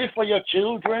 Is it for your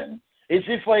children? Is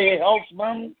it for a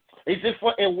husband? Is it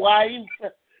for a wife?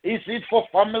 Is it for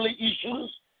family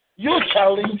issues? You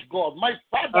challenge God. My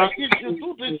Father, if you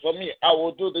do this for me, I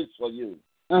will do this for you.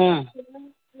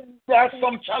 There are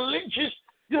some challenges.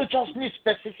 You just need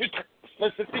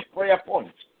specific prayer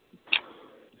points.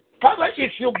 Father,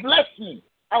 if you bless me,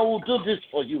 I will do this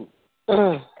for you.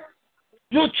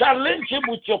 You challenge him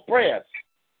with your prayers.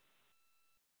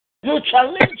 You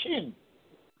challenge him.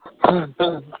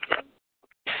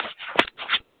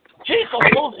 Jesus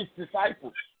told his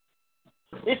disciples,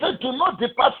 he said, do not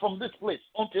depart from this place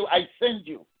until I send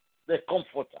you the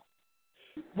Comforter.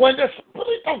 When the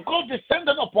Spirit of God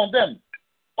descended upon them,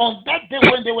 on that day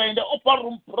when they were in the upper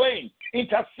room praying,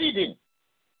 interceding,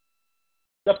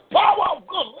 the power of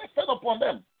God rested upon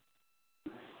them.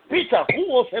 Peter, who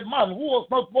was a man who was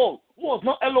not bold, who was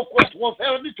not eloquent, was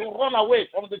ready to run away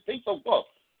from the things of God,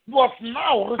 was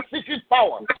now receiving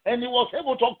power, and he was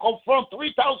able to confront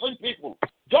 3,000 people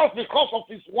just because of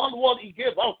his one word he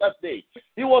gave out that day.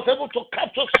 He was able to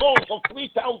capture souls of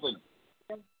 3,000.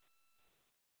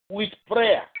 With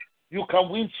prayer, you can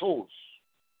win souls.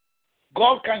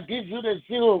 God can give you the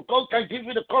zeal. God can give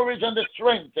you the courage and the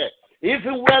strength.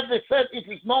 Even where they said it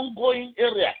is non-going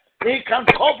area, he can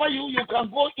cover you. You can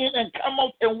go in and come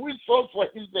out and win souls for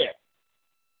him there.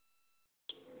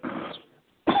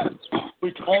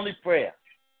 With only prayer.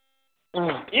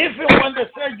 Even when they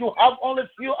say you have only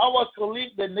few hours to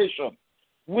leave the nation,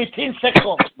 within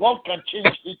seconds, God can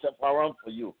change it around for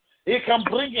you. He can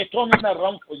bring a turning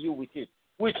around for you with it,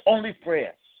 with only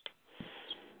prayers.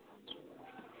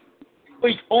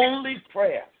 With only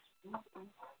prayers.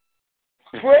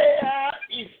 Prayer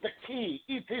is the key.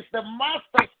 It is the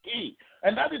master's key.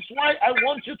 And that is why I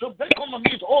want you to beckon on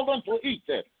it, hold on to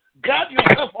it. Guard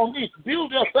yourself on it.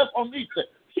 Build yourself on it.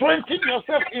 Strengthen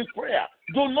yourself in prayer.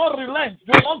 Do not relent.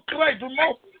 Do not cry.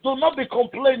 Do not be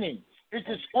complaining. It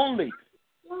is only.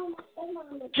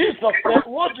 Jesus said,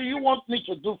 what do you want me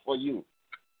to do for you?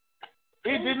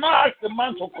 He did not ask the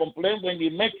man to complain when he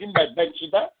met him by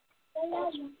Bathsheba.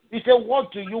 He said,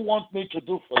 what do you want me to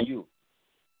do for you?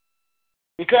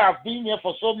 Because I've been here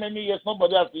for so many years,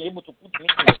 nobody has been able to put me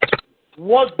in.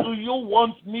 What do you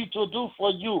want me to do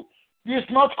for you? He's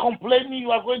not complaining.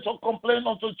 You are going to complain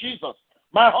unto Jesus.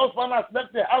 My husband has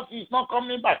left the house. He's not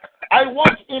coming back. I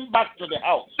want him back to the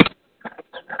house.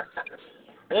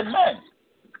 Amen.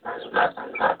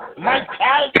 My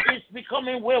child is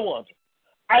becoming wayward.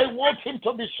 I want him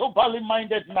to be soberly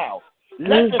minded now.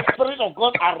 Let the Spirit of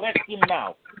God arrest him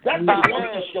now. That is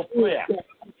what is your prayer.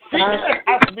 Sickness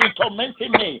has been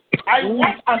tormenting me. I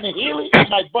want an healing in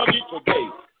my body today.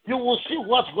 You will see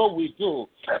what God will do.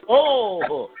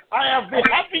 Oh, I have been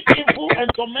having evil and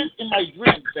torment in my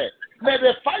dreams. May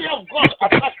the fire of God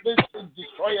attack this and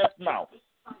destroy us now.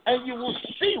 And you will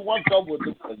see what God will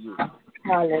do for you.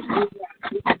 Hallelujah.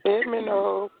 Amen.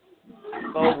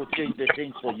 God will change the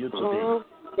things for you today.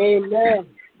 Amen.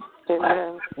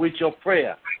 Amen. With your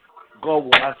prayer, God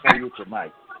will answer you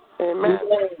tonight. Amen.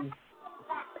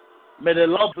 May the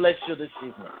Lord bless you this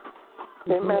evening.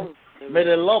 Amen. May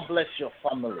the Lord bless your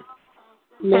family.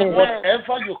 Amen.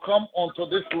 Whatever you come onto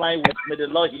this line with, may the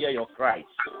Lord hear your cries.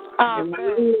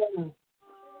 Amen.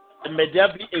 And may there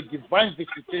be a divine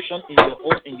visitation in your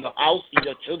home, in your house, in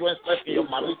your children's life, in your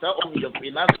marital home, in your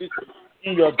finances,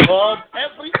 in your job,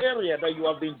 every area that you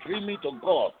have been dreaming to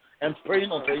God and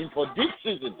praying unto Him for this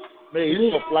season. May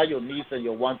He supply your needs and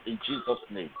your wants in Jesus'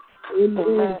 name.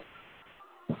 Amen.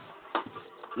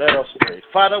 Let us pray.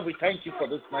 Father, we thank you for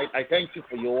this night. I thank you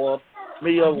for your word.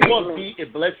 May your word be a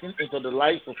blessing into the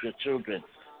lives of your children.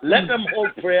 Let them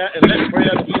hold prayer and let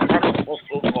prayer be part of us,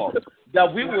 oh God,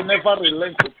 that we will never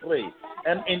relent to pray.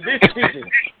 And in this season,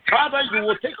 Father, you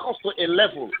will take us to a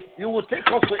level. You will take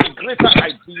us to a greater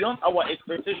height beyond our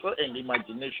expectation and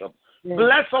imagination.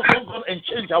 Bless us, oh God, and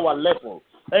change our level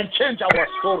and change our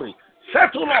story.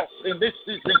 Settle us in this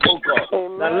season, oh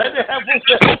God. That let the heavens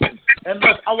be open and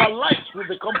that our lives will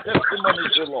become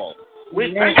testimonies, oh Lord.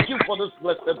 We thank you for this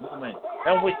blessed moment,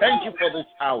 and we thank you for this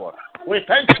hour. We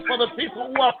thank you for the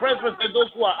people who are present and those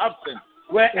who are absent.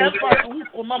 Wherever we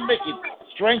could not make it,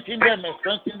 strengthen them and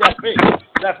strengthen their faith,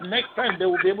 that next time they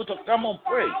will be able to come and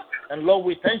pray. And Lord,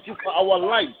 we thank you for our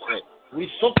lives. We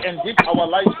soak and dip our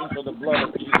lives into the blood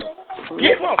of Jesus.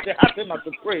 Give us the heartedness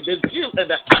to pray, the zeal and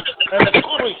the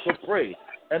courage to pray,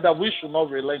 and that we should not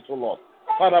relent, O Lord.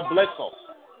 Father, bless us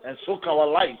and soak our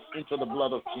lives into the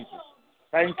blood of Jesus.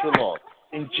 Thank you, Lord.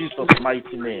 In Jesus'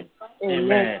 mighty name.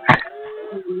 Amen.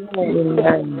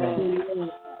 Amen.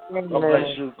 God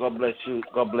bless you. God bless you.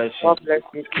 God bless you. God bless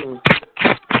you too.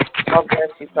 God bless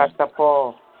you, Pastor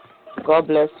Paul. God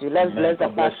bless you. Let's bless the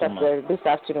pastor this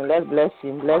afternoon. Let's bless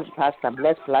him. Bless Pastor.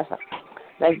 Bless Pastor.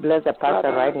 Let's bless the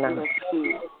pastor right now.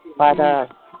 Father,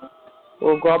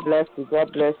 oh, God bless you.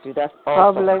 God bless you. That's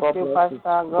awesome. God bless you, Pastor.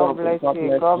 God bless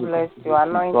you. God bless you.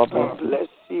 Anointing. God bless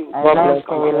you.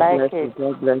 Anointing. We like it.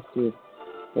 God bless you.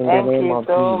 Thank you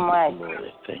so much.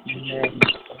 Thank you,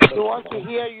 Jesus. We want to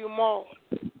hear you more.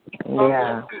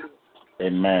 Yeah.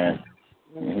 Amen.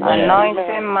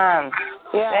 Anointing man.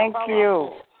 Yeah, thank you.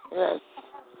 Yes.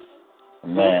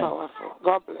 Amen. Powerful.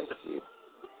 God bless you.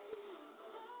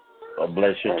 God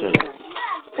bless you too.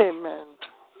 Amen.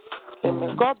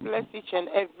 Amen. God bless each and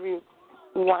every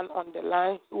one on the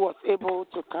line who was able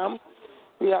to come.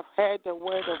 We have heard the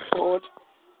word of God,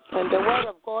 and the word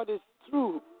of God is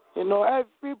true. You know,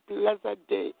 every blessed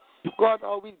day, God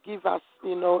always gives us,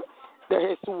 you know,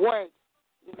 His word,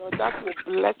 you know, that will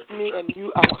bless me and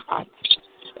you, our heart.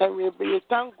 And we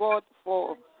thank God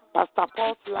for Pastor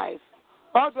Paul's life.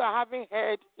 Although I haven't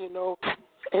heard, you know,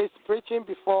 his preaching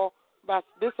before, but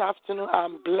this afternoon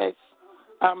I'm blessed.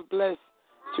 I'm blessed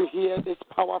to hear this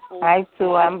powerful. I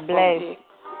too am blessed.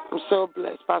 I'm so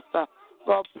blessed, Pastor.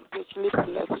 God richly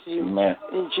bless you. Amen.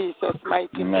 In Jesus'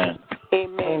 mighty name.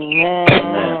 Amen. Amen.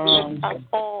 Amen. Bless us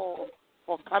all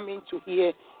for coming to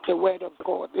hear the word of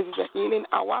God. This is a healing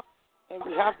hour, and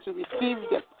we have to receive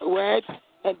the word,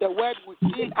 and the word will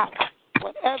heal us.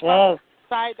 Whatever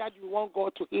side that you want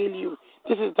God to heal you,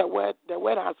 this is the word. The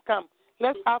word has come.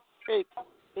 Let's have faith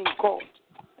in God,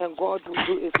 and God will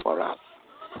do it for us.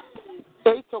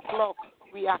 8 o'clock,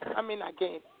 we are coming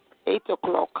again. 8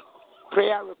 o'clock,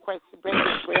 prayer request, bring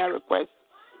the prayer request,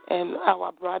 and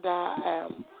our brother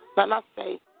Nana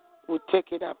say will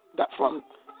take it up from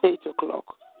 8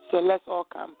 o'clock. So let's all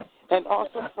come. And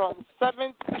also from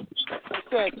 7 to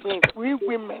 13, we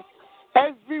women,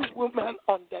 every woman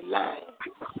on the line,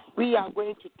 we are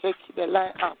going to take the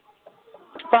line up.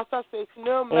 Pastor says,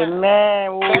 no man.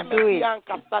 Amen. We'll do it.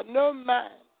 No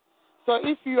man. So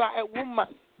if you are a woman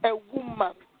on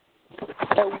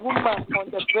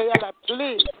the prayer line,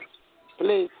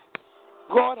 please,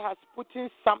 God has put in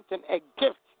something, a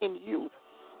gift in you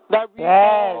that we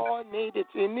all need it.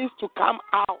 It needs to come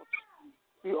out.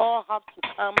 We all have to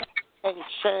come and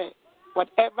share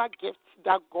whatever gifts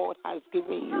that God has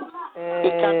given you.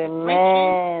 It can be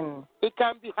preaching. It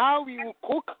can be how we will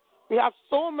cook. We have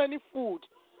so many food.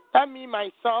 That me,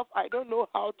 myself, I don't know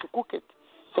how to cook it.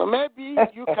 So maybe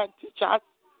you can teach us,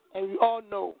 and we all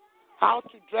know how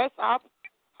to dress up,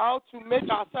 how to make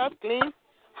ourselves clean,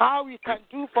 how we can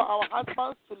do for our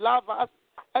husbands to love us.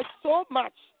 There's so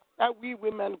much that we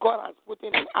women, God has put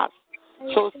in us.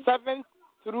 So 7th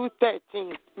through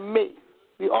 13th May,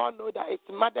 we all know that it's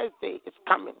Mother's Day is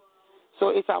coming. So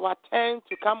it's our turn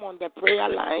to come on the prayer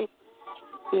line,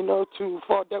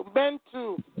 for the men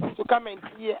to come and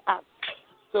hear us.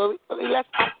 So let's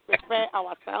prepare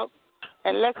ourselves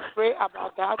and let's pray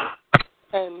about that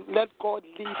and let God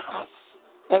lead us.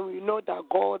 And we know that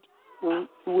God will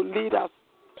lead us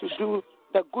to do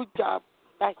the good job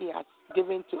that He has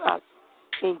given to us.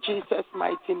 In Jesus'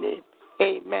 mighty name.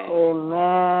 Amen.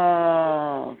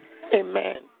 Amen.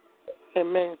 Amen.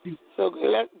 Amen. So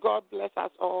let God bless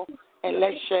us all and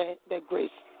let's share the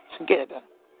grace together.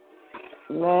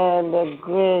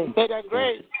 May the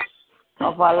grace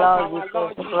of our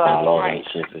Lord Jesus Christ,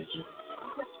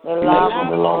 the love of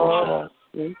God,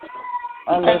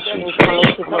 and the sweet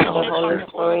fellowship of the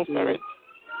Holy Spirit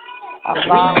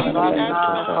abide with us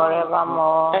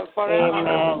now and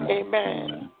forevermore.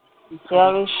 Amen.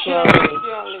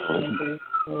 Surely,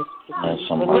 goodness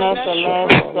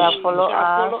and mercy shall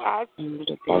follow us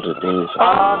all the days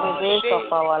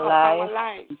of our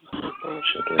life,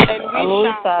 and we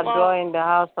shall dwell in the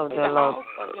house of the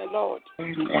Lord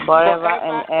forever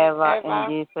and ever,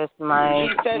 in Jesus'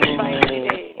 mighty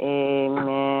name.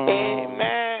 Amen.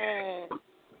 Amen.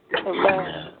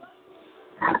 Amen.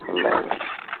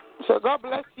 So God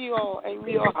bless you all, and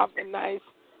we all have a nice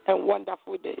and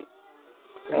wonderful day.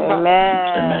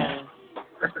 Amen.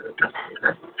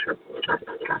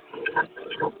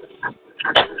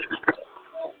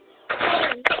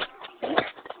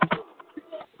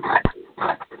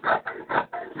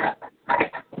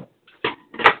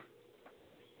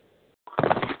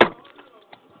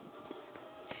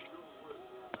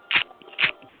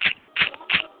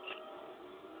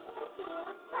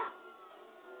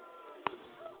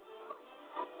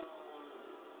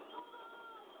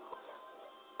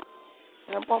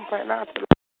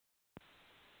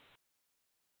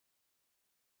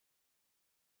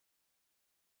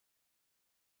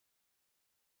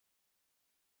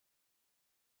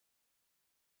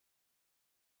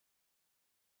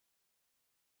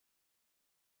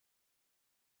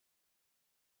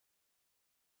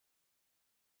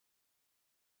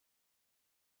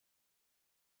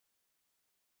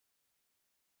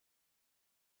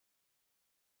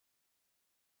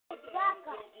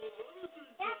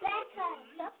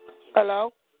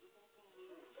 Hello?